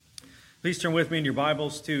Please turn with me in your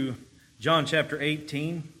Bibles to John chapter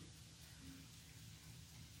 18.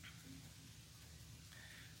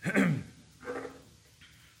 In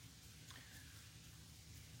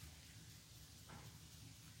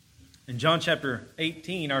John chapter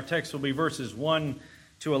 18, our text will be verses 1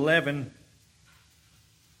 to 11.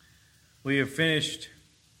 We have finished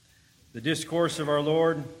the discourse of our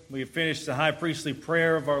Lord. We have finished the high priestly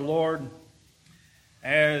prayer of our Lord.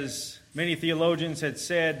 As many theologians had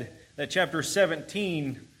said, that chapter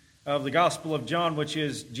 17 of the Gospel of John, which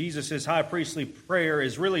is Jesus' high priestly prayer,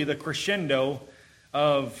 is really the crescendo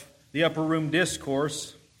of the upper room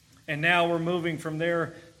discourse. And now we're moving from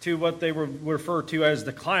there to what they refer to as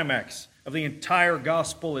the climax of the entire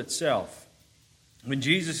gospel itself, when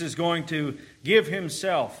Jesus is going to give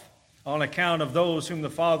himself on account of those whom the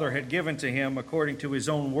Father had given to him according to his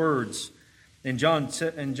own words in John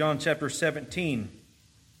chapter 17.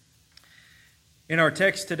 In our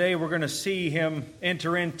text today, we're going to see him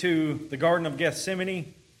enter into the Garden of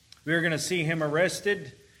Gethsemane. We're going to see him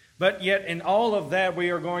arrested. But yet in all of that, we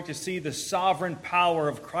are going to see the sovereign power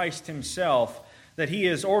of Christ himself, that he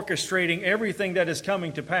is orchestrating everything that is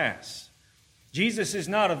coming to pass. Jesus is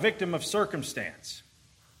not a victim of circumstance.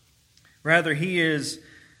 Rather, he is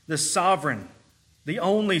the sovereign, the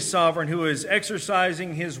only sovereign who is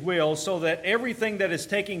exercising his will so that everything that is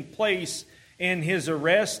taking place in his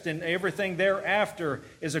arrest and everything thereafter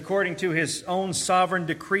is according to his own sovereign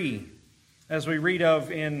decree. As we read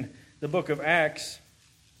of in the book of Acts,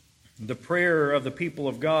 the prayer of the people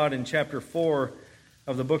of God in chapter 4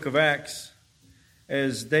 of the book of Acts,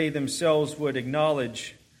 as they themselves would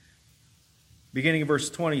acknowledge, beginning of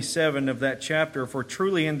verse 27 of that chapter, "For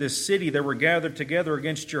truly in this city there were gathered together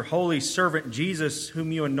against your holy servant Jesus,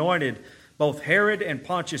 whom you anointed, both Herod and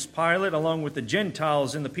Pontius Pilate, along with the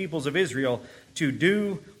Gentiles and the peoples of Israel, to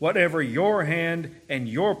do whatever your hand and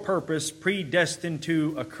your purpose predestined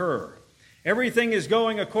to occur." Everything is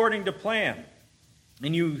going according to plan.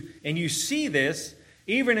 And you see this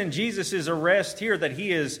even in Jesus' arrest here, that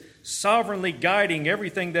he is sovereignly guiding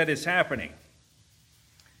everything that is happening.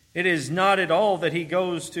 It is not at all that he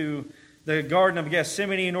goes to the Garden of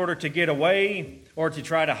Gethsemane in order to get away or to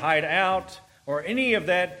try to hide out or any of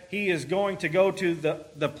that. He is going to go to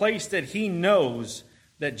the place that he knows,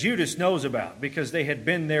 that Judas knows about, because they had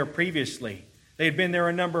been there previously. They had been there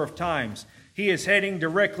a number of times. He is heading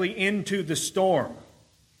directly into the storm.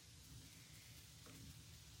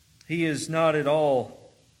 He is not at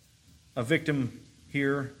all a victim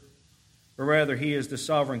here, or rather he is the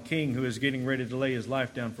sovereign king who is getting ready to lay his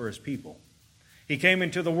life down for his people. He came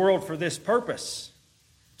into the world for this purpose,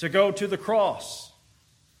 to go to the cross.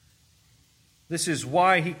 This is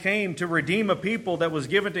why he came, to redeem a people that was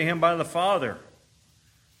given to him by the Father.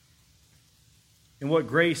 And what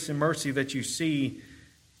grace and mercy that you see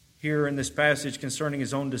here in this passage concerning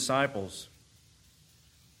his own disciples.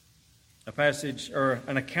 A passage, or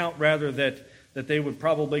an account rather, that they would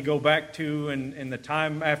probably go back to in the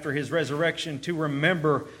time after his resurrection to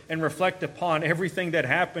remember and reflect upon everything that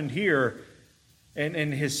happened here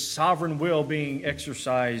and his sovereign will being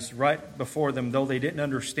exercised right before them, though they didn't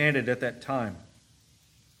understand it at that time.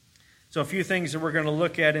 So a few things that we're going to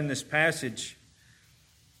look at in this passage.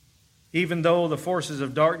 Even though the forces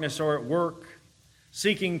of darkness are at work,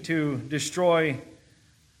 seeking to destroy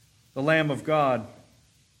the Lamb of God,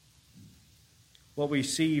 what we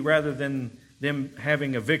see, rather than them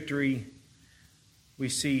having a victory, we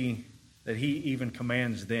see that he even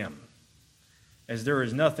commands them. As there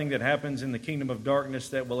is nothing that happens in the kingdom of darkness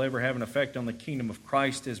that will ever have an effect on the kingdom of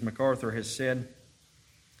Christ, as MacArthur has said.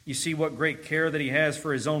 You see what great care that he has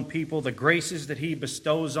for his own people, the graces that he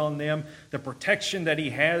bestows on them, the protection that he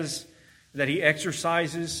has, that he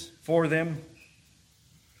exercises for them.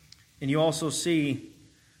 And you also see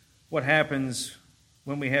what happens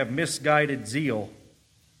when we have misguided zeal.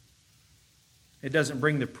 It doesn't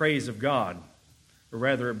bring the praise of God, but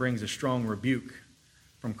rather it brings a strong rebuke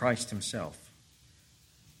from Christ himself.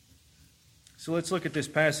 So let's look at this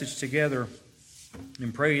passage together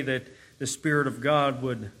and pray that the Spirit of God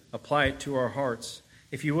would apply it to our hearts.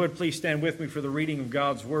 If you would, please stand with me for the reading of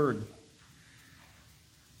God's Word.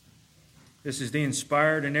 This is the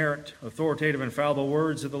inspired, inerrant, authoritative, infallible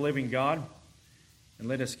words of the living God. And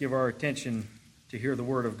let us give our attention to hear the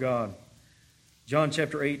Word of God. John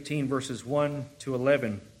chapter 18, verses 1 to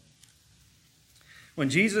 11.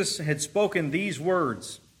 When Jesus had spoken these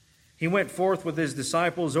words, he went forth with his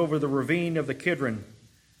disciples over the ravine of the Kidron,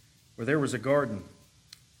 where there was a garden,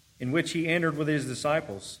 in which he entered with his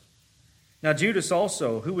disciples. Now Judas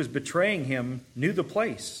also, who was betraying him, knew the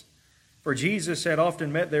place, for Jesus had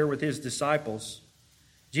often met there with his disciples.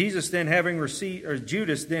 Judas then having received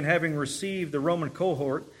the Roman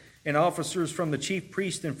cohort and officers from the chief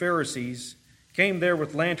priests and Pharisees, came there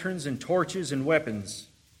with lanterns and torches and weapons.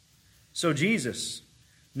 So Jesus,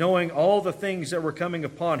 knowing all the things that were coming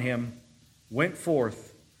upon him, went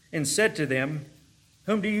forth and said to them,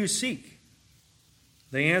 "Whom do you seek?"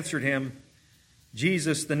 They answered him,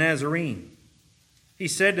 "Jesus the Nazarene." He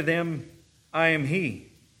said to them, "I am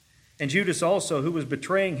he." And Judas also, who was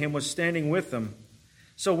betraying him, was standing with them.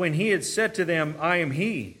 So when he had said to them, "I am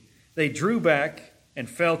he," they drew back and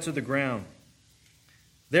fell to the ground.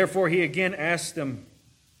 Therefore he again asked them,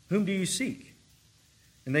 "Whom do you seek?"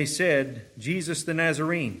 And they said, "Jesus the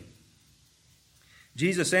Nazarene."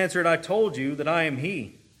 Jesus answered, "I told you that I am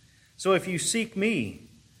he. So if you seek me,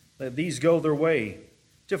 let these go their way.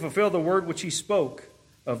 To fulfill the word which he spoke,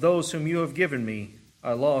 of those whom you have given me,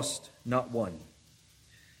 I lost not one."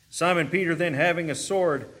 Simon Peter then, having a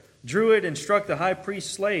sword, drew it and struck the high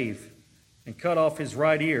priest's slave and cut off his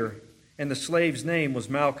right ear, and the slave's name was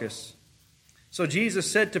Malchus. So Jesus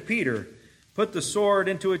said to Peter, "Put the sword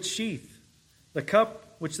into its sheath. The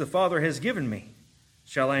cup which the Father has given me,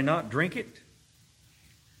 shall I not drink it?"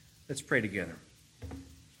 Let's pray together.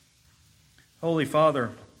 Holy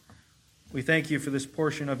Father, we thank you for this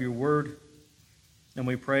portion of your word, and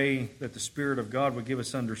we pray that the Spirit of God would give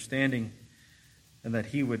us understanding and that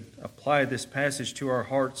he would apply this passage to our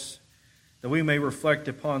hearts, that we may reflect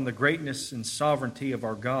upon the greatness and sovereignty of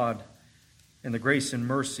our God and the grace and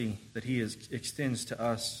mercy that he extends to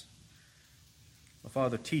us.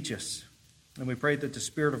 Father, teach us, and we pray that the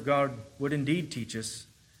Spirit of God would indeed teach us,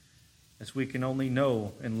 as we can only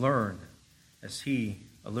know and learn as he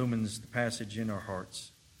illumines the passage in our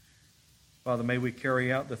hearts. Father, may we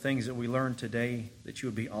carry out the things that we learned today, that you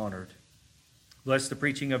would be honored. Bless the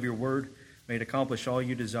preaching of your word. May it accomplish all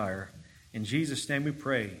you desire. In Jesus' name we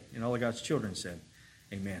pray, and all of God's children said,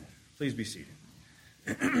 amen. Please be seated.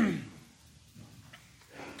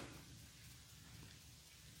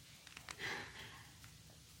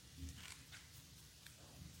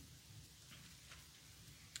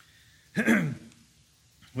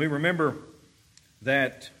 We remember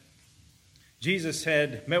that Jesus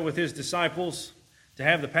had met with his disciples to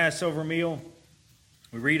have the Passover meal.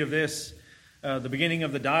 We read of this, the beginning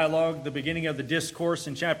of the dialogue, the beginning of the discourse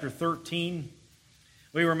in chapter 13.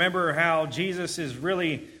 We remember how Jesus is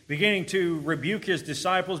really beginning to rebuke his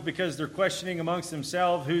disciples because they're questioning amongst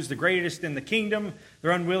themselves who's the greatest in the kingdom.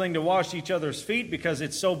 They're unwilling to wash each other's feet because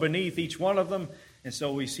it's so beneath each one of them. And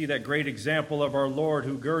so we see that great example of our Lord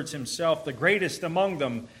who girds himself. The greatest among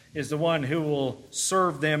them is the one who will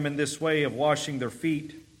serve them in this way of washing their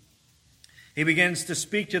feet. He begins to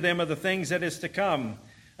speak to them of the things that is to come,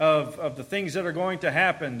 of the things that are going to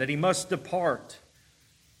happen, that he must depart.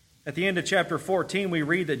 At the end of chapter 14, we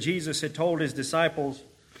read that Jesus had told his disciples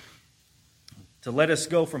to let us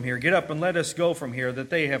go from here. Get up and let us go from here.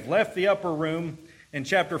 That they have left the upper room in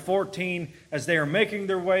chapter 14 as they are making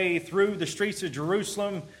their way through the streets of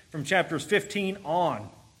Jerusalem from chapters 15 on.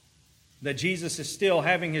 That Jesus is still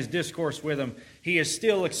having his discourse with them. He is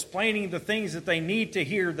still explaining the things that they need to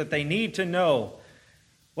hear, that they need to know.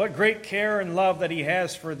 What great care and love that he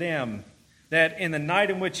has for them. That in the night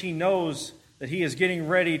in which he knows that he is getting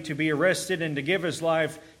ready to be arrested and to give his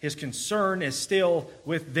life, his concern is still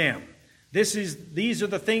with them. These are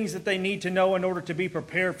the things that they need to know in order to be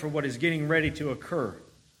prepared for what is getting ready to occur.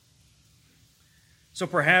 So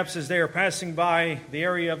perhaps as they are passing by the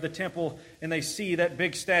area of the temple and they see that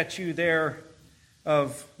big statue there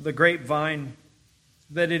of the grapevine,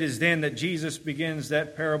 that it is then that Jesus begins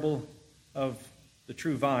that parable of the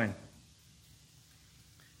true vine.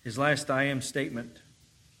 His last I am statement.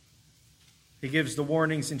 He gives the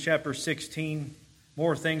warnings in chapter 16.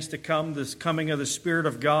 More things to come, this coming of the Spirit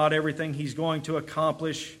of God, everything he's going to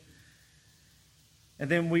accomplish. And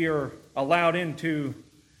then we are allowed into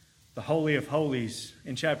the Holy of Holies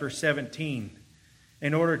in chapter 17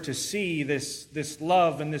 in order to see this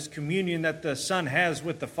love and this communion that the Son has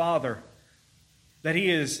with the Father. That he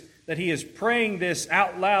is praying this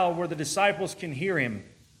out loud where the disciples can hear him.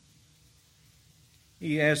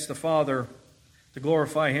 He asks the Father to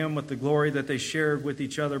glorify him with the glory that they shared with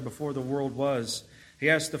each other before the world was. He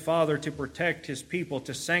asks the Father to protect his people,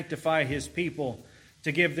 to sanctify his people,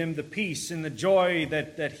 to give them the peace and the joy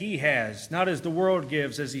that he has, not as the world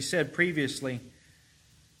gives, as he said previously,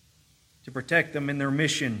 to protect them in their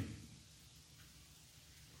mission.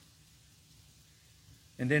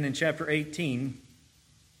 And then in chapter 18,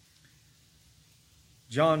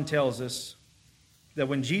 John tells us that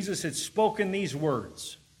when Jesus had spoken these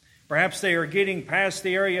words, perhaps they are getting past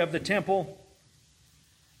the area of the temple,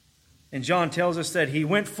 and John tells us that he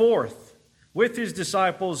went forth with his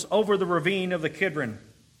disciples over the ravine of the Kidron,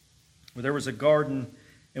 where there was a garden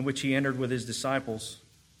in which he entered with his disciples.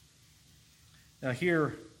 Now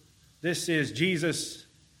here, this is Jesus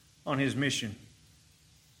on his mission.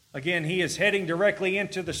 Again, he is heading directly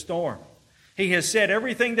into the storm. He has said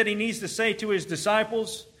everything that he needs to say to his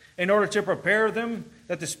disciples in order to prepare them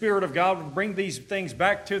that the Spirit of God would bring these things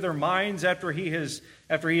back to their minds after he has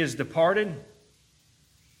departed.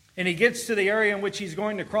 And he gets to the area in which he's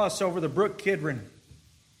going to cross over the brook Kidron,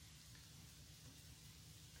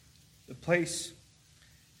 the place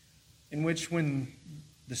in which, when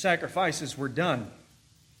the sacrifices were done,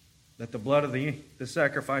 that the blood of the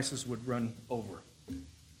sacrifices would run over.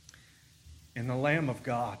 And the Lamb of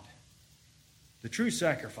God, the true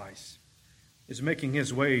sacrifice, is making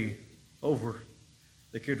his way over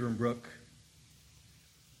the Kidron Brook.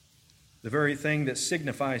 The very thing that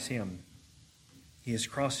signifies him, he is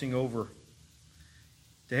crossing over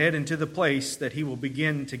to head into the place that he will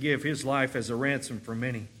begin to give his life as a ransom for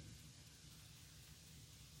many.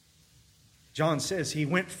 John says he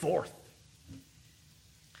went forth.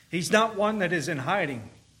 He's not one that is in hiding.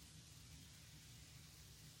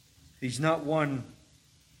 He's not one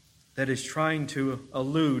that is trying to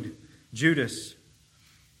elude Judas,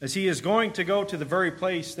 as he is going to go to the very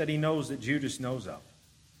place that he knows that Judas knows of.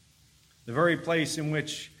 The very place in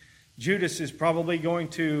which Judas is probably going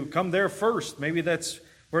to come there first. Maybe that's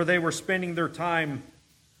where they were spending their time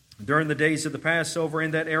during the days of the Passover,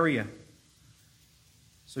 in that area.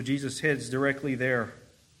 So Jesus heads directly there.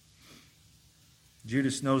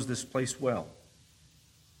 Judas knows this place well.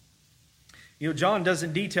 John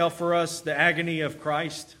doesn't detail for us the agony of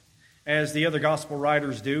Christ as the other gospel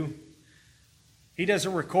writers do. He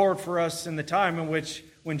doesn't record for us in the time in which,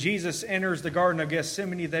 when Jesus enters the Garden of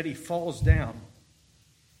Gethsemane, that he falls down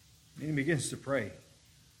and he begins to pray.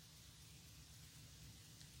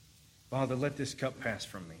 Father, let this cup pass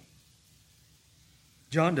from me.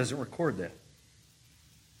 John doesn't record that.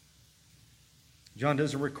 John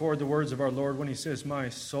doesn't record the words of our Lord when he says, my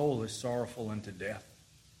soul is sorrowful unto death.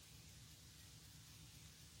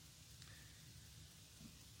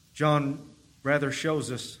 John rather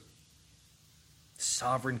shows us the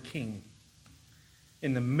sovereign King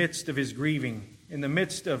in the midst of his grieving, in the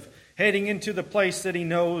midst of heading into the place that he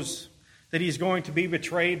knows that he's going to be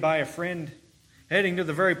betrayed by a friend, heading to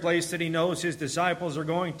the very place that he knows his disciples are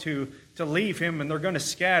going to leave him and they're going to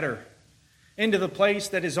scatter, into the place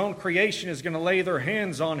that his own creation is going to lay their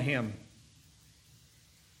hands on him,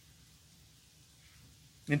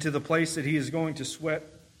 into the place that he is going to sweat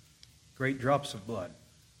great drops of blood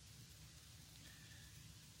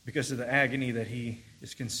because of the agony that he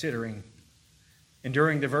is considering,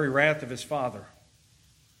 enduring the very wrath of his Father,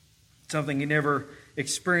 something he never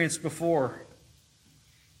experienced before.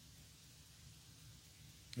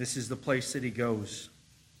 This is the place that he goes,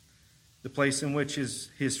 the place in which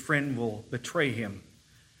his friend will betray him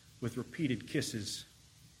with repeated kisses.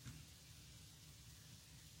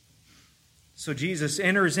 So Jesus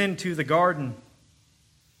enters into the garden.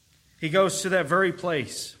 He goes to that very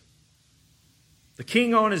place, the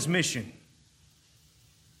King on his mission.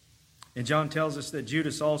 And John tells us that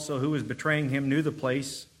Judas also, who was betraying him, knew the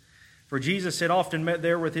place, for Jesus had often met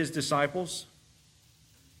there with his disciples.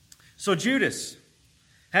 So Judas,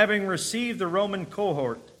 having received the Roman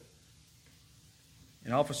cohort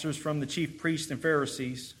and officers from the chief priests and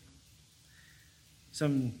Pharisees,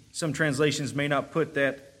 some translations may not put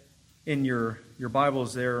that in your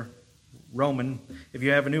Bibles there, Roman. If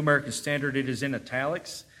you have a New American Standard, it is in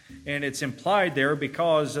italics. And it's implied there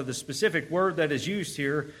because of the specific word that is used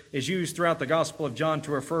here is used throughout the Gospel of John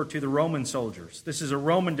to refer to the Roman soldiers. This is a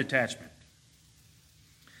Roman detachment.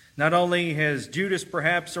 Not only has Judas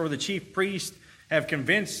perhaps or the chief priest have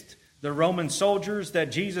convinced the Roman soldiers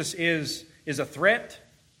that Jesus is a threat,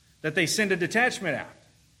 that they send a detachment out.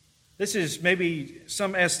 This is maybe,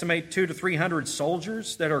 some estimate, 200 to 300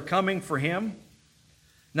 soldiers that are coming for him.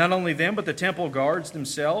 Not only them, but the temple guards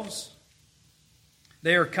themselves.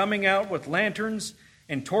 They are coming out with lanterns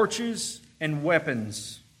and torches and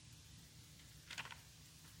weapons.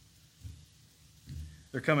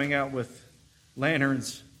 They're coming out with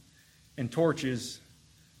lanterns and torches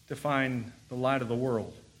to find the light of the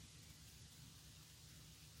world,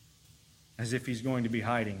 as if he's going to be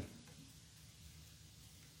hiding.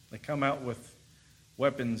 They come out with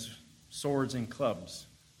weapons, swords, and clubs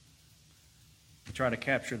to try to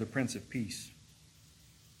capture the Prince of Peace.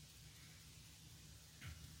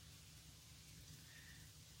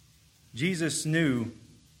 Jesus knew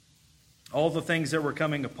all the things that were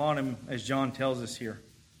coming upon him, as John tells us here.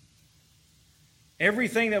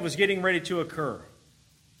 Everything that was getting ready to occur.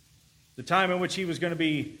 the time in which he was going to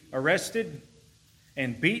be arrested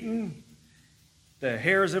and beaten, the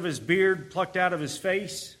hairs of his beard plucked out of his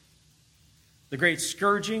face, the great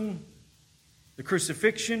scourging, the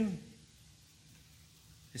crucifixion,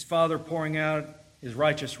 his Father pouring out his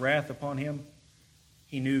righteous wrath upon him.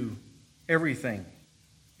 He knew everything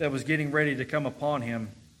that was getting ready to come upon him.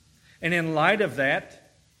 And in light of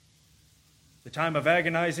that, the time of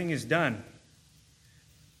agonizing is done.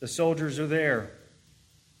 The soldiers are there.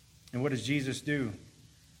 And what does Jesus do?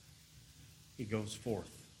 He goes forth.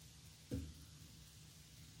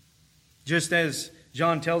 Just as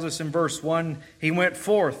John tells us in verse 1, he went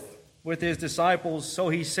forth with his disciples. So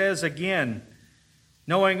he says again,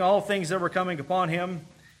 knowing all things that were coming upon him,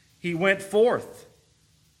 he went forth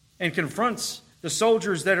and confronts the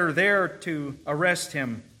soldiers that are there to arrest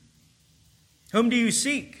him. Whom do you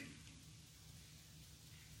seek?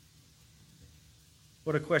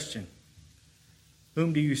 What a question.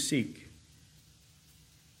 Whom do you seek?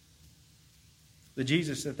 The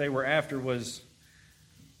Jesus that they were after was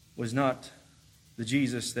not the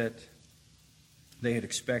Jesus that they had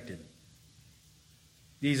expected.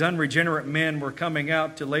 These unregenerate men were coming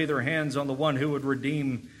out to lay their hands on the one who would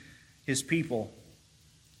redeem his people,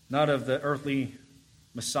 not of the earthly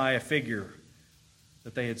Messiah figure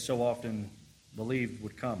that they had so often believed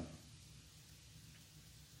would come.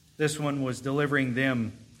 This one was delivering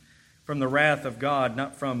them from the wrath of God,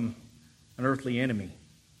 not from an earthly enemy.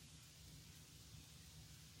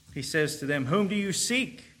 He says to them, "Whom do you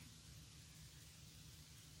seek?"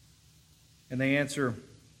 And they answer,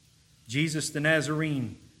 "Jesus the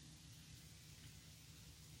Nazarene."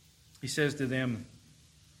 He says to them,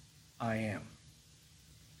 "I am."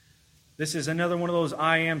 This is another one of those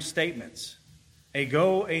I am statements.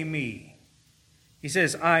 Ego, eimi. He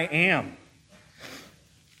says, "I am."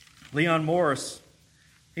 Leon Morris,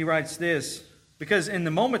 he writes this, because in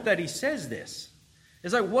the moment that he says this,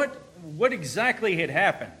 it's like, what exactly had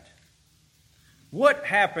happened? What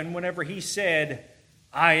happened whenever he said,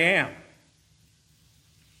 "I am"?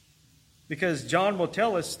 Because John will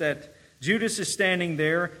tell us that Judas is standing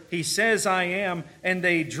there, he says, "I am," and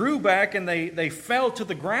they drew back and they fell to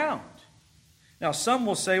the ground. Now some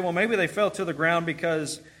will say, well, maybe they fell to the ground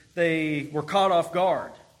because they were caught off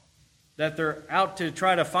guard, that they're out to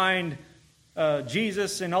try to find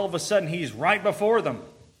Jesus and all of a sudden he's right before them.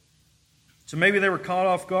 So maybe they were caught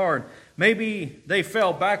off guard. Maybe they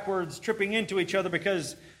fell backwards, tripping into each other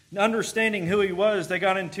because understanding who he was, they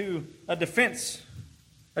got into a defense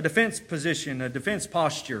position, a defense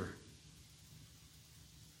posture.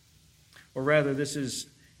 Or rather, this is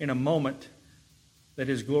in a moment that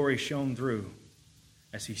his glory shone through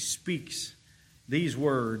as he speaks these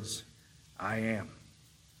words, "I am."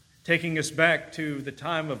 Taking us back to the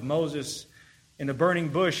time of Moses in the burning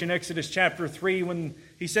bush in Exodus chapter 3 when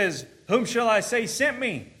he says, "Whom shall I say sent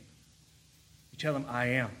me?" You tell him, "I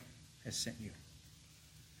am has sent you."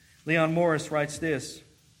 Leon Morris writes this,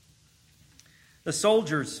 "The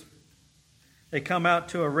soldiers, they come out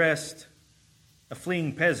to arrest a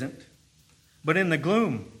fleeing peasant, but in the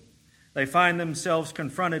gloom they find themselves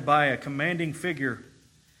confronted by a commanding figure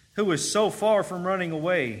who is so far from running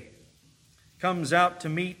away, comes out to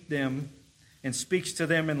meet them and speaks to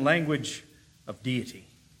them in language of deity."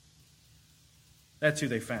 That's who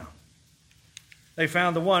they found. They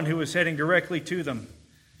found the one who was heading directly to them,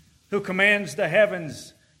 who commands the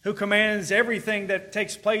heavens, who commands everything that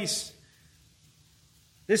takes place.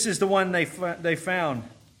 This is the one they found.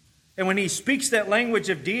 And when he speaks that language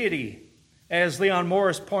of deity, as Leon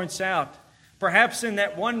Morris points out, perhaps in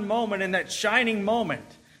that one moment, in that shining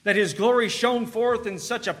moment, that his glory shone forth in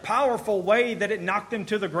such a powerful way that it knocked them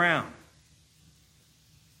to the ground.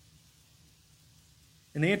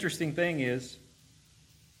 And the interesting thing is,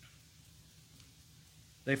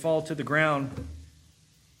 they fall to the ground,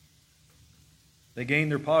 they gain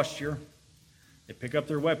their posture, they pick up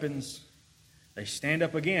their weapons, they stand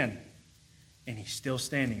up again, and he's still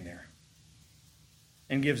standing there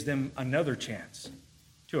and gives them another chance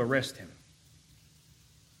to arrest him.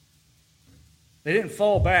 They didn't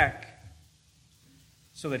fall back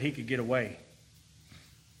so that he could get away.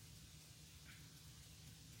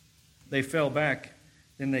 They fell back,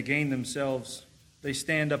 then they gained themselves. They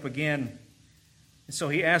stand up again. And so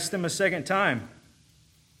he asked them a second time,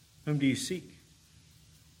 "Whom do you seek?"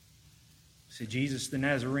 He said, "Jesus the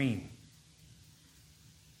Nazarene."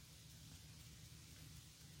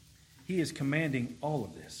 He is commanding all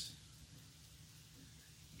of this.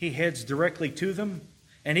 He heads directly to them,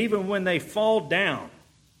 and even when they fall down,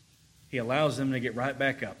 he allows them to get right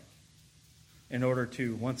back up in order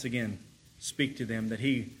to once again speak to them that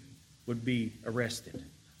he would be arrested.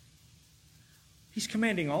 He's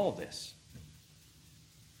commanding all of this.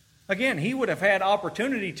 Again, he would have had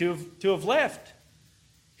opportunity to have left.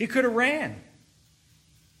 He could have ran.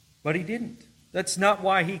 But he didn't. That's not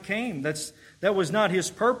why he came. That was not his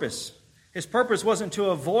purpose. His purpose wasn't to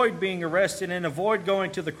avoid being arrested and avoid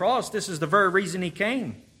going to the cross. This is the very reason he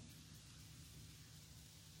came.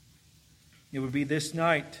 It would be this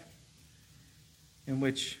night in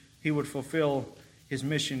which he would fulfill his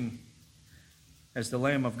mission as the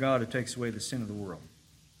Lamb of God who takes away the sin of the world.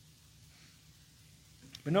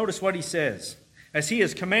 But notice what he says. As he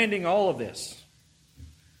is commanding all of this,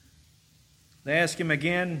 they ask him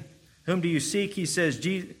again, "Whom do you seek?" He says,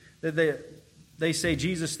 they say,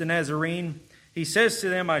 "Jesus the Nazarene." He says to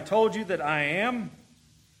them, "I told you that I am."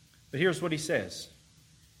 But here's what he says.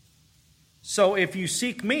 "So if you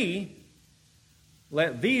seek me,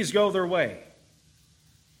 let these go their way."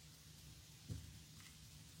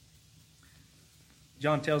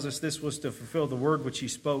 John tells us this was to fulfill the word which he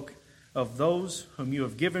spoke, "Of those whom you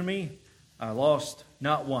have given me, I lost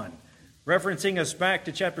not one." Referencing us back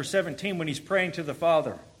to chapter 17 when he's praying to the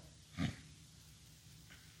Father.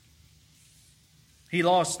 He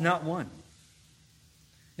lost not one.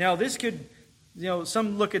 Now this could,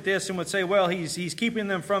 some look at this and would say, well, he's keeping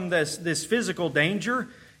them from this physical danger.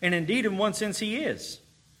 And indeed, in one sense, he is.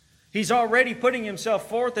 He's already putting himself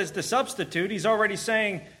forth as the substitute. He's already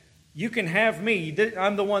saying, you can have me.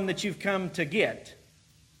 I'm the one that you've come to get.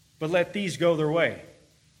 But let these go their way.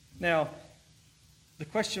 Now, the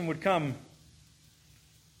question would come,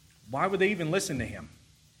 why would they even listen to him?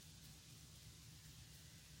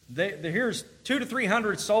 Here's 200 to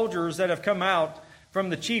 300 soldiers that have come out from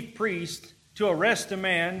the chief priest to arrest a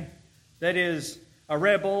man that is a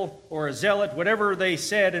rebel or a zealot, whatever they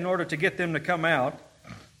said in order to get them to come out.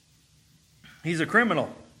 He's a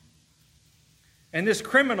criminal. And this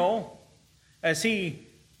criminal, as he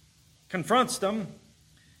confronts them,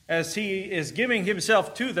 as he is giving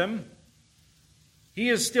himself to them, he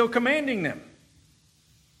is still commanding them.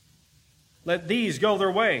 Let these go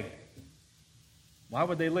their way. Why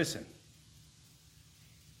would they listen?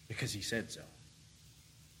 Because he said so.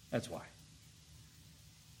 That's why.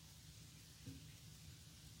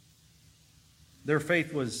 Their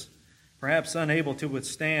faith was perhaps unable to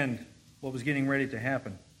withstand what was getting ready to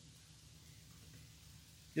happen.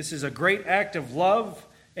 This is a great act of love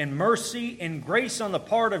and mercy and grace on the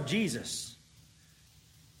part of Jesus.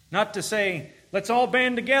 Not to say, let's all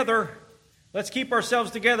band together. Let's keep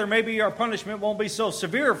ourselves together. Maybe our punishment won't be so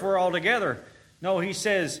severe if we're all together. No, he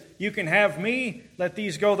says, you can have me. Let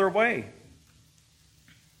these go their way.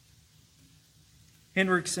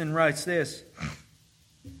 Hendrickson writes this.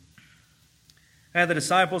 Had the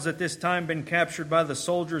disciples at this time been captured by the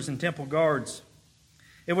soldiers and temple guards,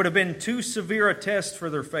 it would have been too severe a test for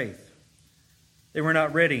their faith. They were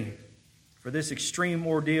not ready for this extreme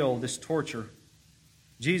ordeal, this torture.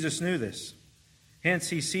 Jesus knew this. Hence,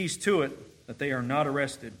 he sees to it that they are not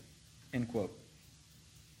arrested. End quote.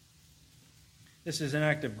 This is an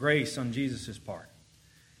act of grace on Jesus' part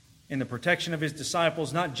in the protection of his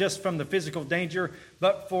disciples, not just from the physical danger,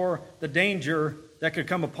 but for the danger that could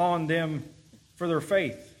come upon them for their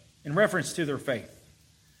faith, in reference to their faith.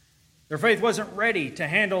 Their faith wasn't ready to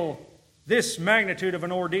handle this magnitude of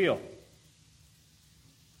an ordeal.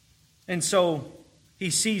 And so he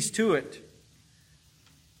sees to it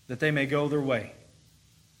that they may go their way.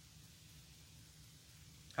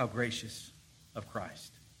 How gracious of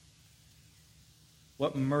Christ.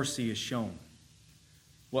 What mercy is shown.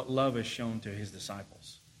 What love is shown to his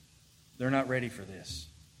disciples. They're not ready for this.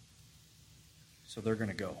 So they're going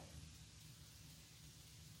to go.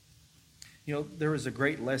 There is a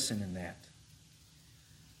great lesson in that.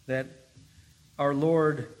 That our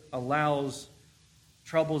Lord allows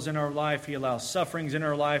troubles in our life. He allows sufferings in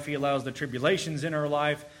our life. He allows the tribulations in our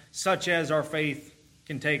life, such as our faith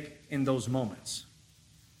can take in those moments.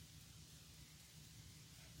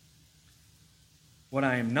 What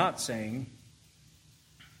I am not saying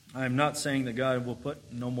that God will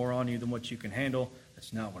put no more on you than what you can handle.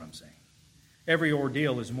 That's not what I'm saying. Every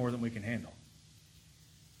ordeal is more than we can handle.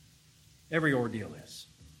 Every ordeal is.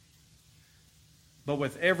 But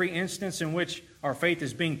with every instance in which our faith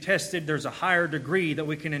is being tested, there's a higher degree that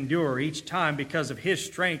we can endure each time because of his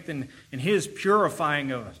strength and his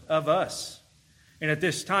purifying of us. And at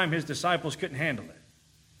this time, his disciples couldn't handle it.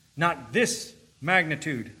 Not this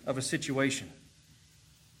magnitude of a situation.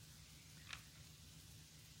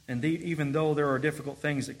 And even though there are difficult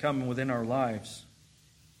things that come within our lives,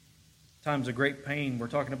 times of great pain, we're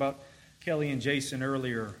talking about Kelly and Jason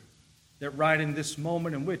earlier, that right in this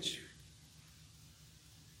moment in which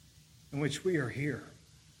we are here,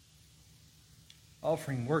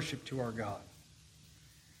 offering worship to our God.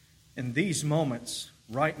 In these moments,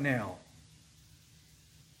 right now,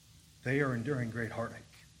 they are enduring great heartache.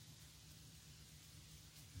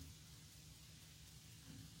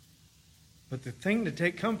 But the thing to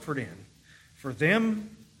take comfort in, for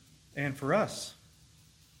them and for us,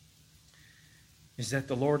 is that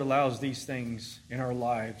the Lord allows these things in our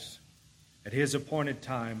lives at His appointed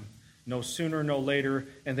time, no sooner, no later,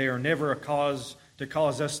 and they are never a cause to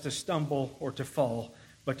cause us to stumble or to fall,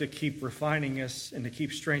 but to keep refining us and to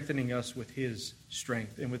keep strengthening us with His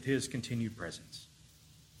strength and with His continued presence.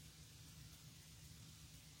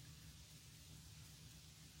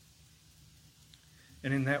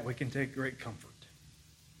 And in that we can take great comfort.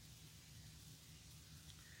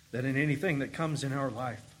 That in anything that comes in our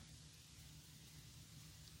life,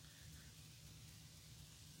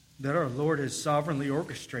 that our Lord has sovereignly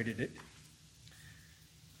orchestrated it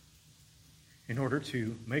in order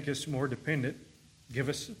to make us more dependent,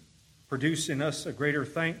 produce in us a greater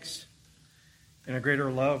thanks and a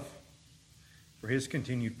greater love for His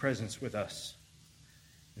continued presence with us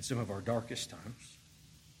in some of our darkest times.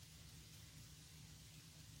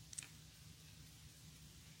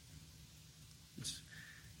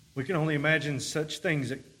 We can only imagine such things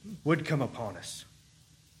that would come upon us.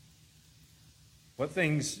 What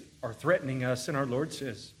things are threatening us, and our Lord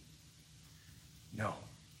says, no,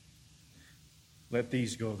 let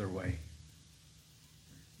these go their way.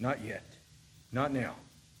 Not yet. Not now.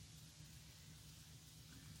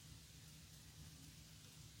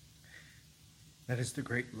 That is the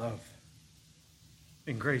great love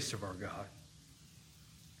and grace of our God.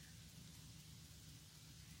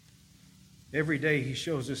 Every day He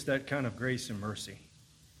shows us that kind of grace and mercy.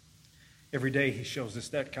 Every day He shows us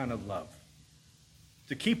that kind of love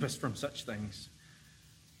to keep us from such things.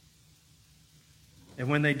 And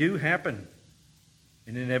when they do happen,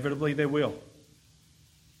 and inevitably they will,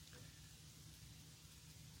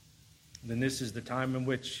 then this is the time in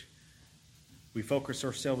which we focus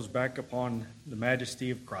ourselves back upon the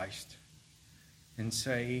majesty of Christ and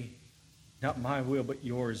say, not my will but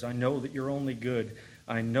yours. I know that you're only good.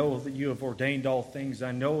 I know that you have ordained all things.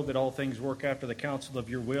 I know that all things work after the counsel of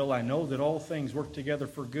your will. I know that all things work together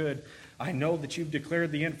for good. I know that you've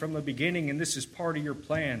declared the end from the beginning, and this is part of your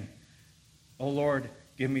plan. Oh Lord,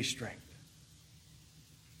 give me strength.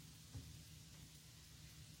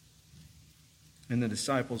 And the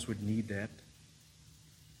disciples would need that.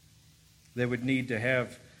 They would need to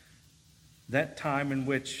have that time in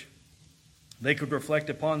which they could reflect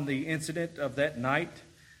upon the incident of that night,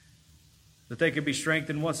 that they could be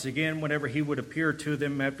strengthened once again whenever He would appear to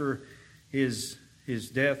them after his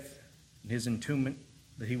death and His entombment,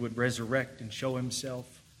 that He would resurrect and show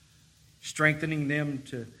Himself, strengthening them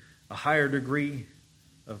to a higher degree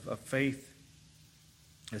of faith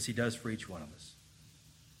as He does for each one of us.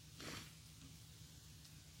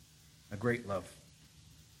 A great love.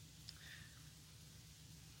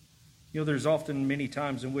 You know, there's often many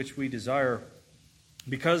times in which we desire,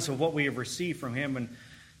 because of what we have received from Him and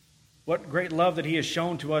what great love that He has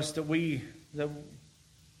shown to us, that we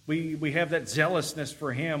have that zealousness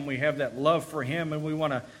for Him, we have that love for Him, and we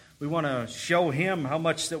want to show Him how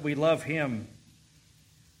much that we love Him.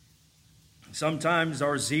 Sometimes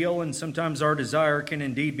our zeal and sometimes our desire can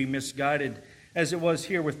indeed be misguided, as it was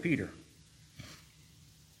here with Peter.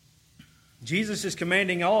 Jesus is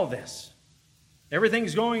commanding all of this.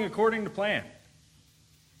 Everything's going according to plan.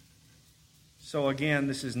 So again,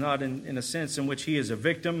 this is not in a sense in which He is a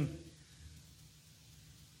victim.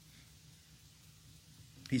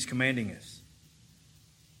 He's commanding us.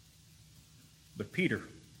 But Peter,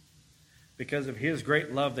 because of his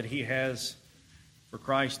great love that he has for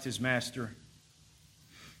Christ, his master,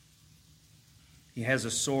 he has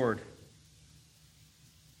a sword.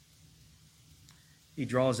 He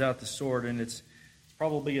draws out the sword, and it's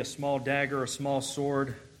probably a small dagger, a small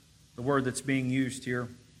sword, the word that's being used here.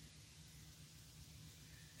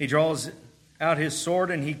 He draws out his sword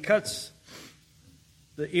and he cuts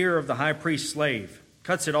the ear of the high priest's slave,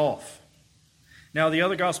 cuts it off. Now, the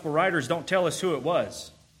other gospel writers don't tell us who it was.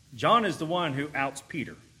 John is the one who outs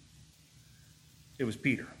Peter. It was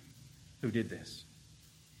Peter who did this.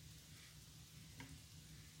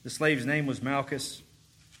 The slave's name was Malchus.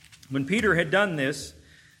 When Peter had done this,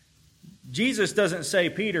 Jesus doesn't say,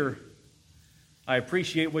 Peter, I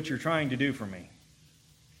appreciate what you're trying to do for me.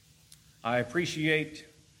 I appreciate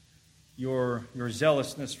your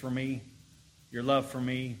zealousness for me, your love for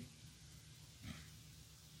me.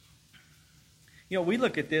 You know, we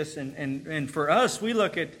look at this, and for us, we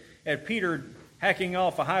look at Peter hacking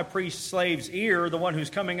off a high priest slave's ear, the one who's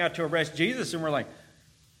coming out to arrest Jesus, and we're like,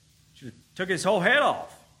 took his whole head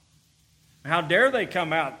off. How dare they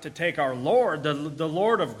come out to take our Lord, the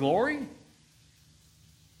Lord of glory?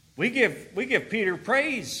 We give Peter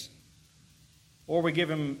praise, or we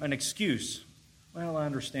give him an excuse. Well, I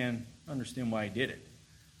understand why he did it.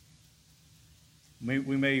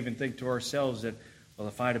 We may even think to ourselves that, well,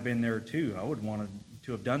 if I'd have been there too, I would want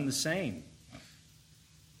to have done the same.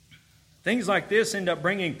 Things like this end up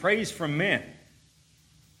bringing praise from men.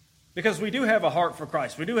 Because we do have a heart for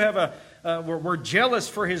Christ. We do have we're jealous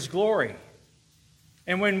for His glory.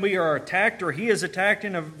 And when we are attacked, or He is attacked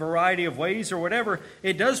in a variety of ways or whatever,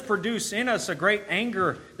 it does produce in us a great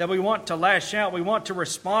anger that we want to lash out. We want to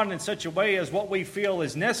respond in such a way as what we feel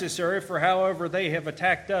is necessary for however they have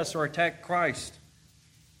attacked us or attacked Christ.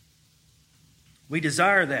 We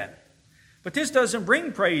desire that. But this doesn't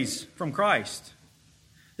bring praise from Christ.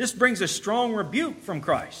 This brings a strong rebuke from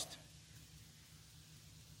Christ.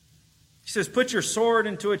 He says, put your sword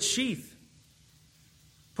into its sheath.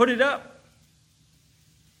 Put it up.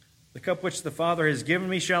 The cup which the Father has given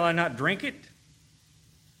me, shall I not drink it?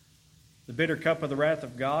 The bitter cup of the wrath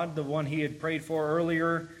of God, the one he had prayed for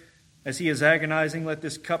earlier, as he is agonizing, let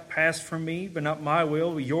this cup pass from me, but not my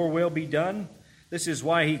will, your will be done. This is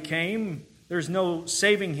why he came. There's no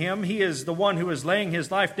saving him. He is the one who is laying his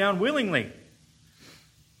life down willingly.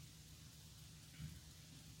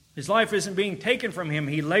 His life isn't being taken from him.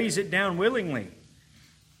 He lays it down willingly.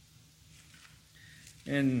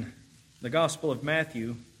 In the Gospel of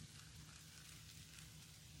Matthew,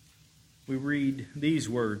 we read these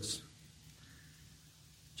words.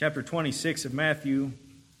 Chapter 26 of Matthew,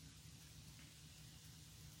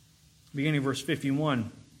 beginning verse 51.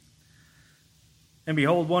 And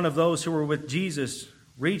behold, one of those who were with Jesus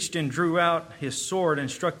reached and drew out his sword and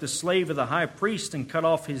struck the slave of the high priest and cut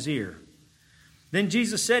off his ear. Then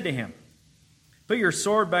Jesus said to him, put your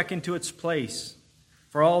sword back into its place,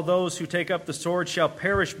 for all those who take up the sword shall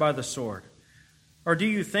perish by the sword. Or do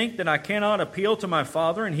you think that I cannot appeal to my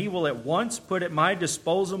Father, and he will at once put at my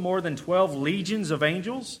disposal more than 12 legions of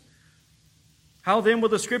angels? How then will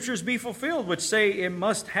the Scriptures be fulfilled, which say it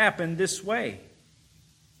must happen this way?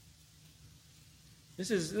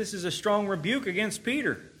 This is a strong rebuke against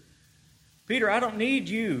Peter. Peter, I don't need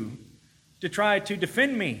you to try to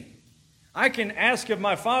defend me. I can ask of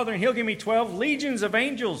my Father, and he'll give me 12 legions of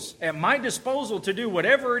angels at my disposal to do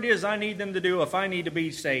whatever it is I need them to do if I need to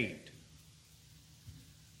be saved.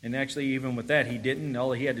 And actually, even with that, he didn't.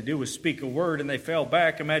 All he had to do was speak a word, and they fell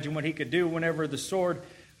back. Imagine what he could do whenever the sword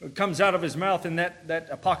comes out of his mouth in that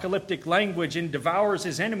apocalyptic language and devours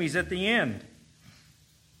his enemies at the end.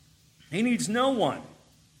 He needs no one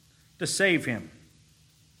to save him.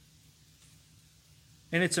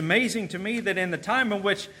 And it's amazing to me that in the time in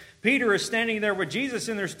which Peter is standing there with Jesus,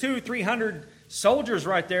 and there's 200-300 soldiers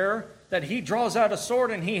right there, that he draws out a sword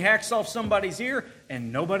and he hacks off somebody's ear,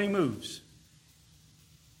 and nobody moves.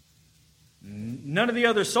 None of the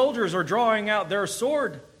other soldiers are drawing out their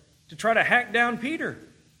sword to try to hack down Peter.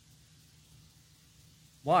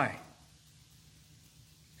 Why?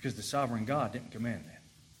 Because the sovereign God didn't command that.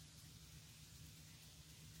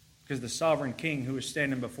 Because the sovereign king who is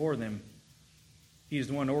standing before them, he is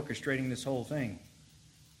the one orchestrating this whole thing.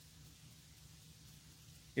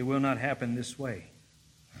 It will not happen this way.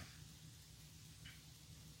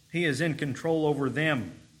 He is in control over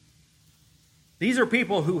them. These are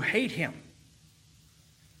people who hate him,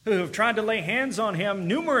 who have tried to lay hands on him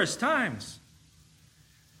numerous times.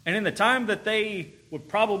 And in the time that they would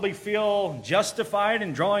probably feel justified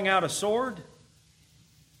in drawing out a sword,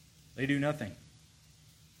 they do nothing.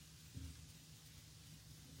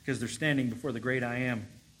 Because they're standing before the great I Am,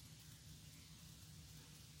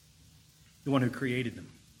 the one who created them.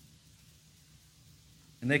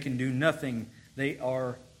 And they can do nothing. They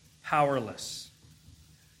are powerless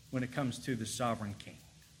when it comes to the sovereign king.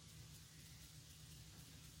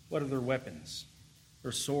 What are their weapons?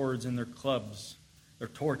 Their swords and their clubs, their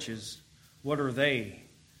torches. What are they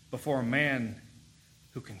before a man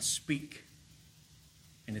who can speak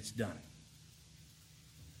and it's done?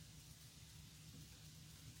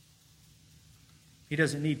 He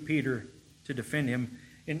doesn't need Peter to defend him,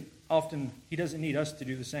 and often he doesn't need us to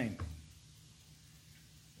do the same.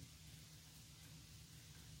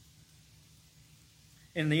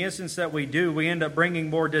 In the instance that we do, we end up bringing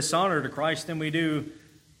more dishonor to Christ than we do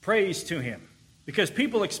praise to him. Because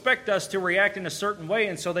people expect us to react in a certain way,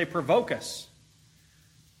 and so they provoke us.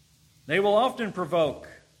 They will often provoke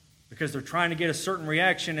because they're trying to get a certain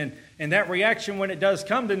reaction, and that reaction, when it does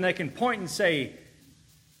come, then they can point and say,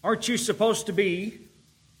 aren't you supposed to be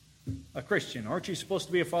a Christian? Aren't you supposed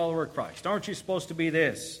to be a follower of Christ? Aren't you supposed to be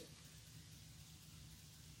this?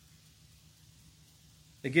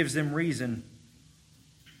 It gives them reason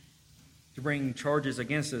to bring charges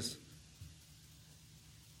against us.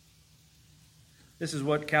 This is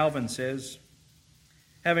what Calvin says.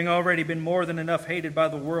 Having already been more than enough hated by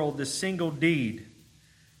the world, this single deed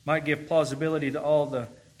might give plausibility to all the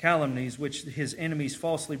calumnies which his enemies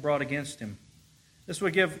falsely brought against him. This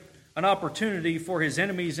would give an opportunity for his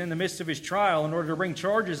enemies in the midst of his trial in order to bring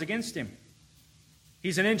charges against him.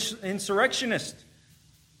 He's an insurrectionist.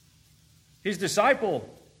 His disciple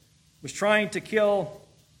was trying to kill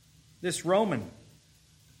this Roman,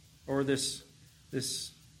 or this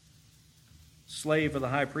slave of the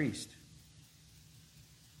high priest.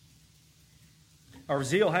 Our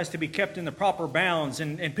zeal has to be kept in the proper bounds,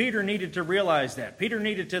 and Peter needed to realize that. Peter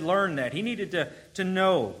needed to learn that. He needed to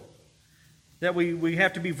know that we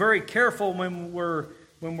have to be very careful when we're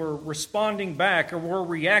responding back or we're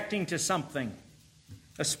reacting to something,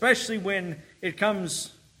 especially when it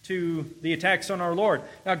comes to the attacks on our Lord.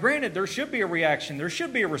 Now, granted, there should be a reaction. There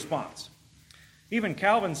should be a response. Even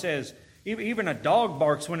Calvin says, even a dog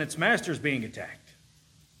barks when its master's being attacked.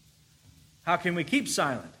 How can we keep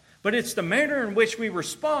silent? But it's the manner in which we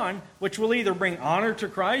respond which will either bring honor to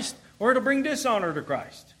Christ or it'll bring dishonor to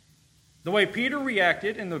Christ. The way Peter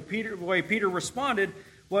reacted and the way Peter responded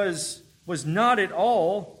was not at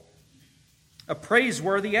all a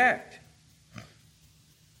praiseworthy act.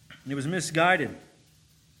 It was misguided.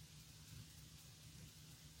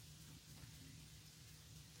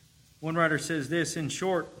 One writer says this, in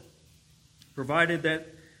short, provided that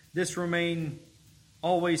this remain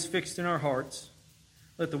always fixed in our hearts,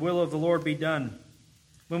 let the will of the Lord be done.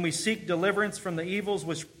 When we seek deliverance from the evils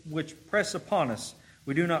which press upon us,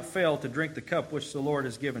 we do not fail to drink the cup which the Lord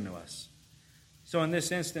has given to us. So in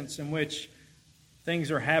this instance in which things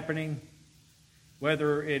are happening,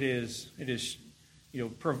 whether it is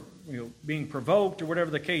being provoked or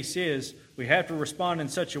whatever the case is, we have to respond in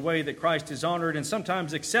such a way that Christ is honored, and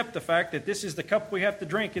sometimes accept the fact that this is the cup we have to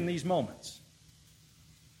drink in these moments.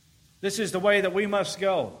 This is the way that we must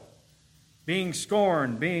go. Being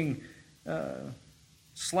scorned, being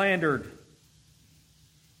slandered.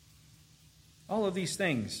 All of these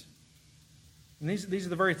things. And these are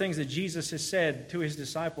the very things that Jesus has said to his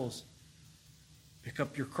disciples. Pick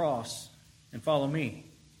up your cross and follow me.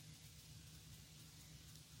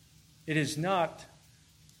 It is not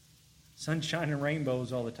sunshine and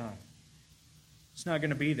rainbows all the time. It's not going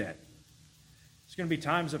to be that. There's going to be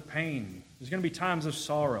times of pain. There's going to be times of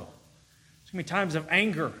sorrow. There's going to be times of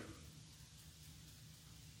anger.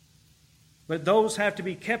 But those have to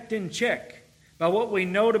be kept in check by what we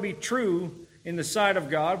know to be true in the sight of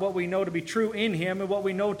God, what we know to be true in Him, and what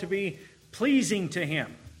we know to be pleasing to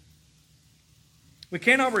Him. We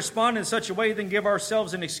cannot respond in such a way then give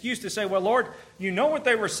ourselves an excuse to say, well, Lord, you know what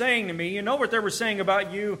they were saying to me. You know what they were saying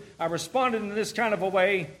about you. I responded in this kind of a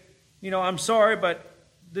way. I'm sorry, but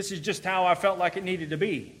this is just how I felt like it needed to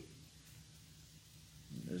be.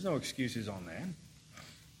 There's no excuses on that.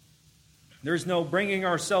 There's no bringing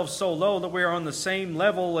ourselves so low that we are on the same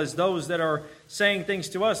level as those that are saying things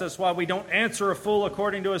to us. That's why we don't answer a fool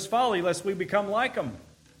according to his folly, lest we become like him.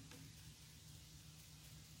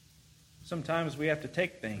 Sometimes we have to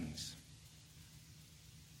take things,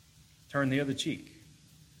 turn the other cheek.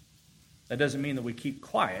 That doesn't mean that we keep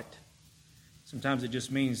quiet. Sometimes it just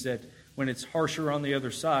means that when it's harsher on the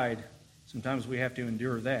other side, sometimes we have to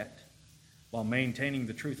endure that while maintaining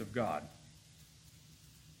the truth of God.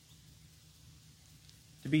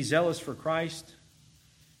 To be zealous for Christ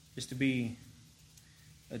is to be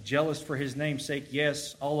jealous for His name's sake,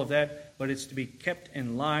 yes, all of that, but it's to be kept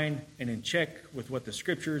in line and in check with what the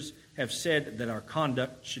Scriptures have said that our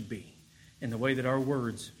conduct should be and the way that our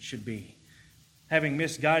words should be. Having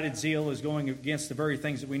misguided zeal is going against the very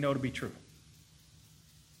things that we know to be true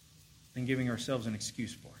and giving ourselves an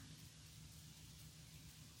excuse for it.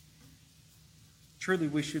 Truly,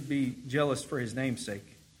 we should be jealous for His name's sake.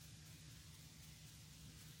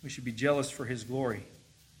 We should be jealous for His glory.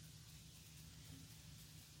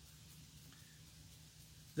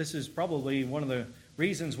 This is probably one of the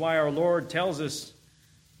reasons why our Lord tells us,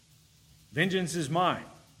 vengeance is mine.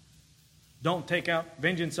 Don't take out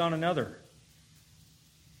vengeance on another.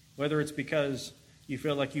 Whether it's because you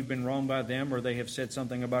feel like you've been wronged by them or they have said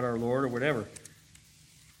something about our Lord or whatever.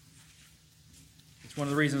 It's one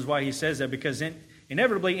of the reasons why He says that, because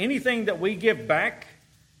inevitably anything that we give back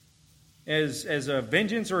as a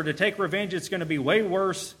vengeance or to take revenge, it's going to be way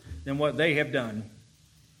worse than what they have done.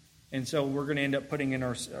 And so we're going to end up putting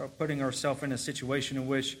ourselves in a situation in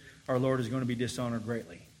which our Lord is going to be dishonored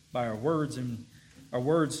greatly by our words, and our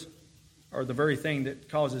words are the very thing that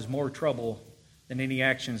causes more trouble than any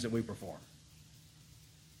actions that we perform.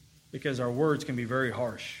 Because our words can be very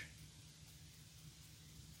harsh.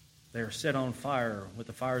 They are set on fire with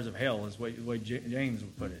the fires of hell, is the way James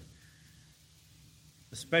would put it.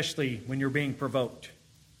 especially when you're being provoked.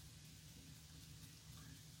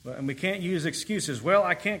 And we can't use excuses. Well,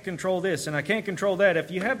 I can't control this and I can't control that. If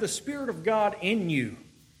you have the Spirit of God in you,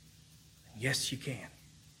 yes, you can.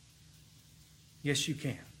 Yes, you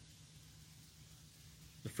can.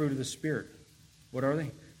 The fruit of the Spirit, what are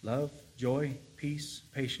they? Love, joy, peace,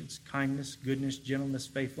 patience, kindness, goodness, gentleness,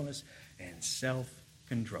 faithfulness, and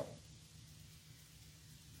self-control.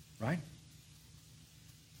 Right?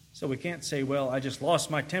 So we can't say, well, I just lost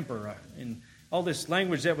my temper, and all this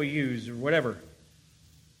language that we use or whatever.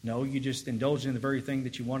 No, you just indulged in the very thing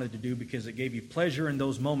that you wanted to do because it gave you pleasure in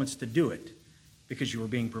those moments to do it because you were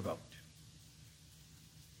being provoked.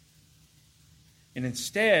 And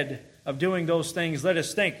instead of doing those things, let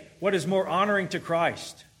us think, what is more honoring to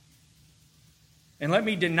Christ? And let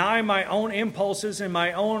me deny my own impulses and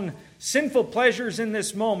my own sinful pleasures in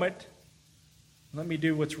this moment. Let me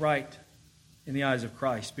do what's right in the eyes of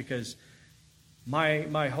Christ, because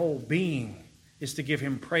my whole being is to give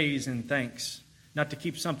Him praise and thanks, not to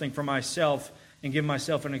keep something for myself and give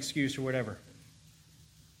myself an excuse or whatever.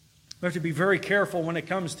 We have to be very careful when it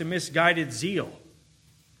comes to misguided zeal.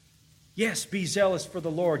 Yes, be zealous for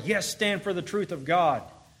the Lord. Yes, stand for the truth of God.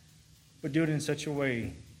 But do it in such a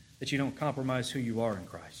way that you don't compromise who you are in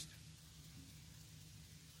Christ.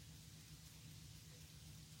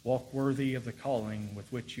 Walk worthy of the calling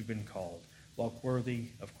with which you've been called. Walk worthy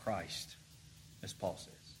of Christ, as Paul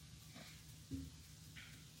says.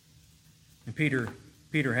 And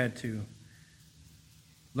Peter had to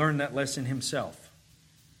learn that lesson himself.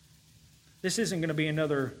 This isn't going to be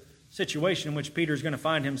another situation in which Peter's going to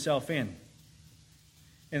find himself in.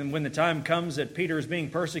 And when the time comes that Peter is being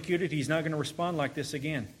persecuted, he's not going to respond like this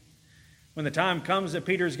again. When the time comes that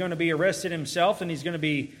Peter is going to be arrested himself and he's going to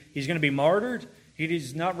be martyred,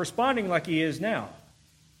 he's not responding like he is now.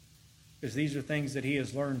 Because these are things that he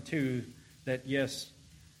has learned too, that yes,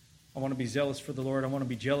 I want to be zealous for the Lord. I want to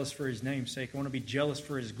be jealous for His name's sake. I want to be jealous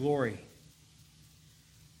for His glory.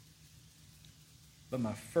 But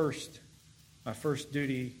my first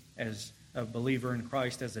duty as a believer in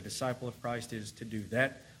Christ, as a disciple of Christ, is to do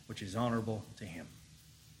that which is honorable to Him.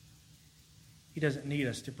 He doesn't need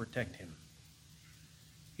us to protect Him.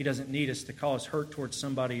 He doesn't need us to cause hurt towards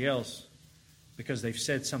somebody else because they've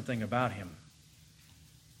said something about Him.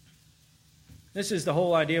 This is the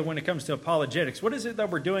whole idea when it comes to apologetics. What is it that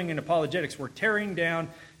we're doing in apologetics? We're tearing down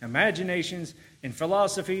imaginations and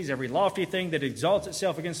philosophies, every lofty thing that exalts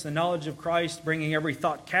itself against the knowledge of Christ, bringing every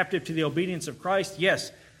thought captive to the obedience of Christ.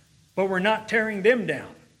 Yes, but we're not tearing them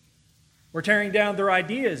down. We're tearing down their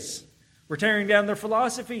ideas. We're tearing down their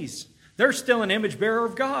philosophies. They're still an image bearer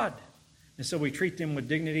of God. And so we treat them with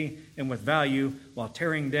dignity and with value while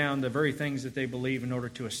tearing down the very things that they believe in order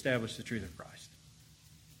to establish the truth of Christ.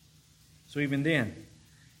 So even then,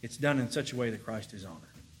 it's done in such a way that Christ is honored.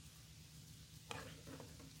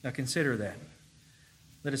 Now consider that.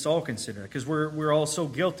 Let us all consider it, because we're all so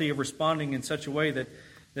guilty of responding in such a way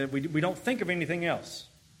that we don't think of anything else.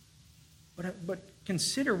 But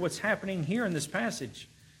consider what's happening here in this passage.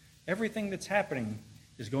 Everything that's happening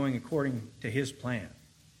is going according to His plan.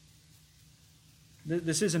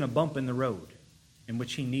 This isn't a bump in the road in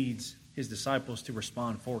which He needs His disciples to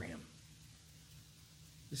respond for Him.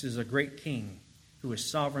 This is a great king who is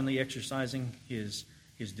sovereignly exercising his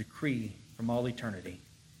decree from all eternity.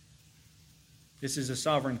 This is a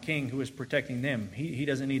sovereign king who is protecting them. He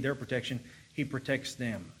doesn't need their protection. He protects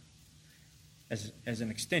them as an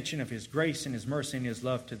extension of His grace and His mercy and His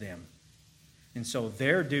love to them. And so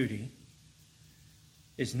their duty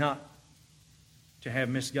is not to have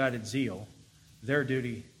misguided zeal. Their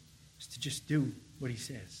duty is to just do what He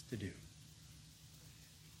says to do.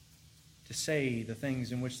 To say the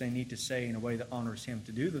things in which they need to say in a way that honors Him.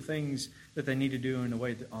 To do the things that they need to do in a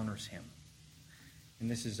way that honors Him. And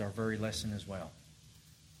this is our very lesson as well.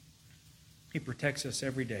 He protects us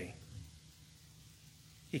every day.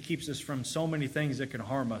 He keeps us from so many things that can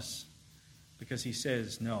harm us because He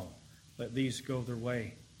says, no, let these go their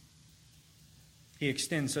way. He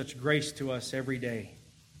extends such grace to us every day.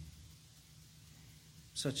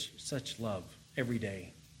 Such love every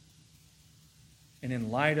day. And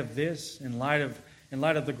in light of this, in light of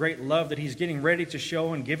the great love that He's getting ready to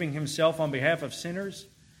show and giving Himself on behalf of sinners,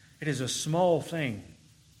 it is a small thing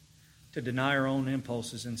to deny our own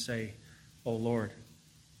impulses and say, oh Lord,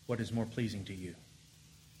 what is more pleasing to You?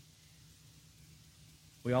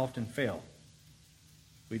 We often fail.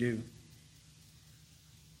 We do.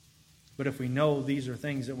 But if we know these are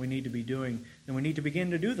things that we need to be doing, then we need to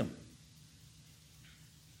begin to do them.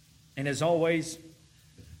 And as always,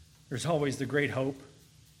 there's always the great hope.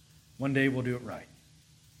 One day we'll do it right.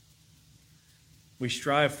 We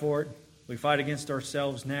strive for it, We fight against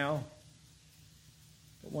ourselves now,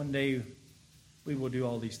 but one day we will do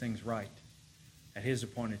all these things right at His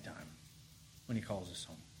appointed time when He calls us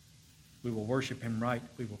home. We will worship Him right.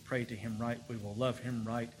 We will pray to Him right. We will love Him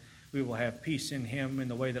right. We will have peace in Him in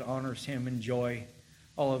the way that honors Him and joy.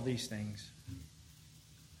 All of these things.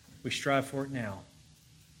 We strive for it now.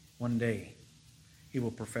 One day, He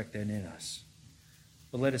will perfect that in us.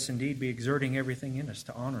 But let us indeed be exerting everything in us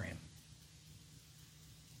to honor Him,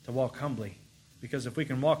 to walk humbly. Because if we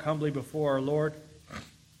can walk humbly before our Lord,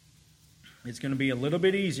 it's going to be a little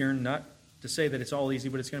bit easier, not to say that it's all easy,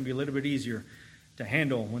 but it's going to be a little bit easier to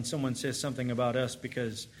handle when someone says something about us,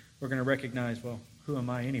 because we're going to recognize, well, who am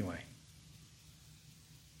I anyway?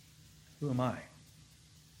 Who am I?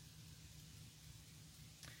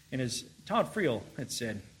 And as Todd Friel had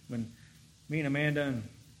said, when me and Amanda and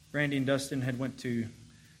Randy and Dustin had went to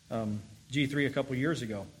G3 a couple years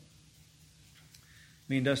ago,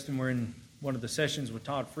 me and Dustin were in one of the sessions with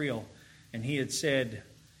Todd Friel, and he had said,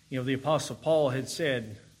 the Apostle Paul had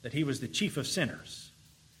said that he was the chief of sinners.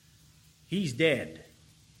 He's dead,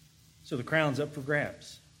 so the crown's up for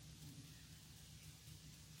grabs.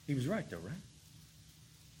 He was right, though, right?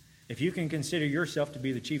 If you can consider yourself to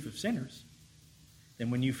be the chief of sinners,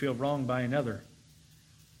 then when you feel wronged by another,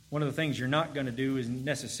 one of the things you're not going to do is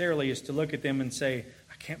to look at them and say,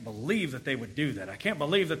 I can't believe that they would do that. I can't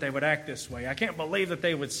believe that they would act this way. I can't believe that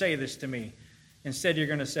they would say this to me. Instead, you're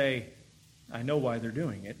going to say, I know why they're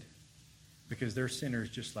doing it, because they're sinners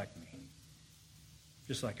just like me,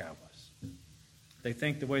 just like I was. They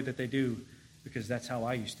think the way that they do because that's how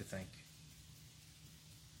I used to think.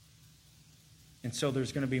 And so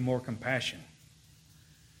there's going to be more compassion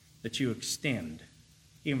that you extend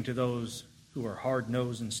even to those who are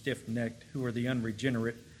hard-nosed and stiff-necked, who are the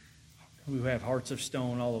unregenerate, who have hearts of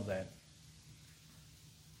stone, all of that.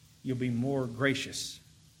 You'll be more gracious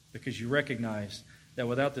because you recognize that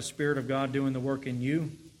without the Spirit of God doing the work in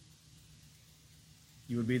you,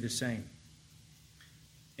 you would be the same.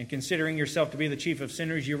 And considering yourself to be the chief of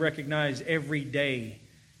sinners, you recognize every day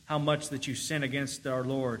how much that you sin against our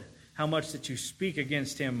Lord, how much that you speak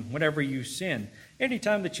against Him whenever you sin.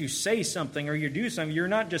 Anytime that you say something or you do something, you're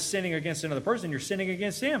not just sinning against another person, you're sinning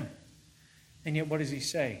against Him. And yet what does He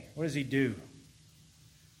say? What does He do?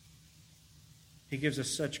 He gives us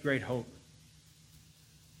such great hope.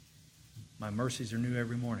 My mercies are new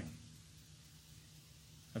every morning.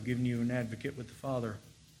 I've given you an advocate with the Father,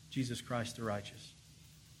 Jesus Christ the righteous.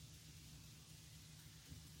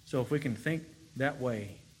 So if we can think that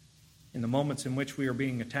way in the moments in which we are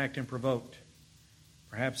being attacked and provoked,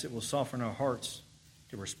 perhaps it will soften our hearts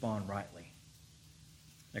to respond rightly,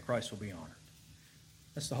 that Christ will be honored.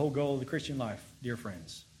 That's the whole goal of the Christian life, dear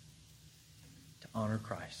friends, to honor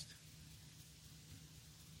Christ.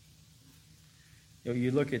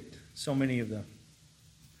 You look at so many of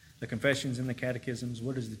the confessions and the catechisms.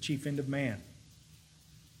 What is the chief end of man?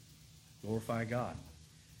 Glorify God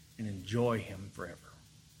and enjoy Him forever.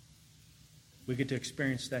 We get to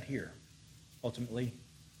experience that here. Ultimately,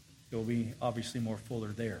 it will be obviously more fuller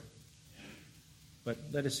there. But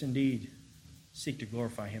let us indeed seek to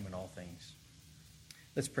glorify Him in all things.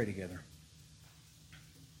 Let's pray together.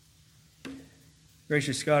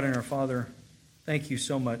 Gracious God and our Father, thank you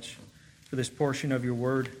so much for this portion of your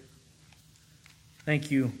word.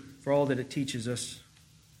 Thank you for all that it teaches us.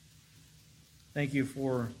 Thank you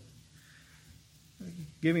for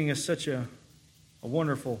giving us such a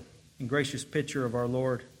wonderful and gracious picture of our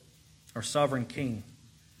Lord, our sovereign King,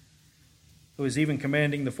 who is even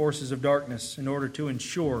commanding the forces of darkness in order to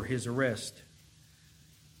ensure His arrest,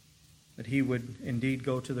 that He would indeed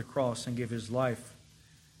go to the cross and give His life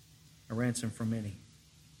a ransom for many,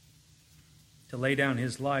 to lay down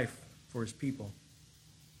His life for His people,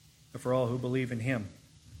 but for all who believe in Him,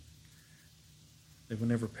 they will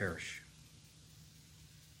never perish.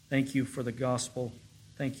 Thank you for the gospel.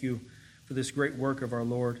 Thank you for this great work of our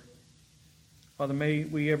Lord. Father, may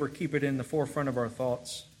we ever keep it in the forefront of our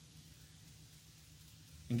thoughts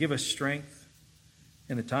and give us strength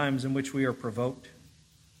in the times in which we are provoked.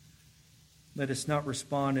 Let us not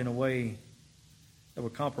respond in a way that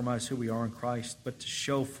would compromise who we are in Christ, but to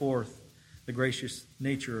show forth the gracious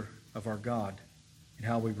nature of our God and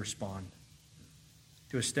how we respond,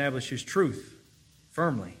 to establish His truth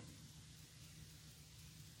firmly,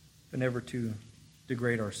 but never to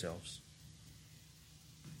degrade ourselves.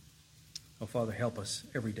 Oh, Father, help us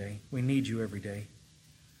every day. We need you every day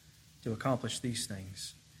to accomplish these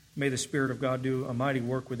things. May the Spirit of God do a mighty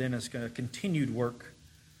work within us, a continued work.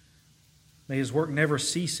 May His work never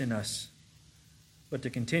cease in us, but to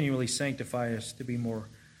continually sanctify us to be more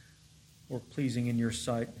pleasing in your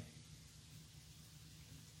sight.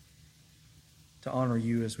 to honor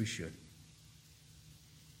you as we should.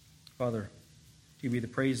 Father, to you be the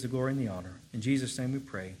praise, the glory, and the honor. In Jesus' name we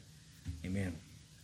pray. Amen.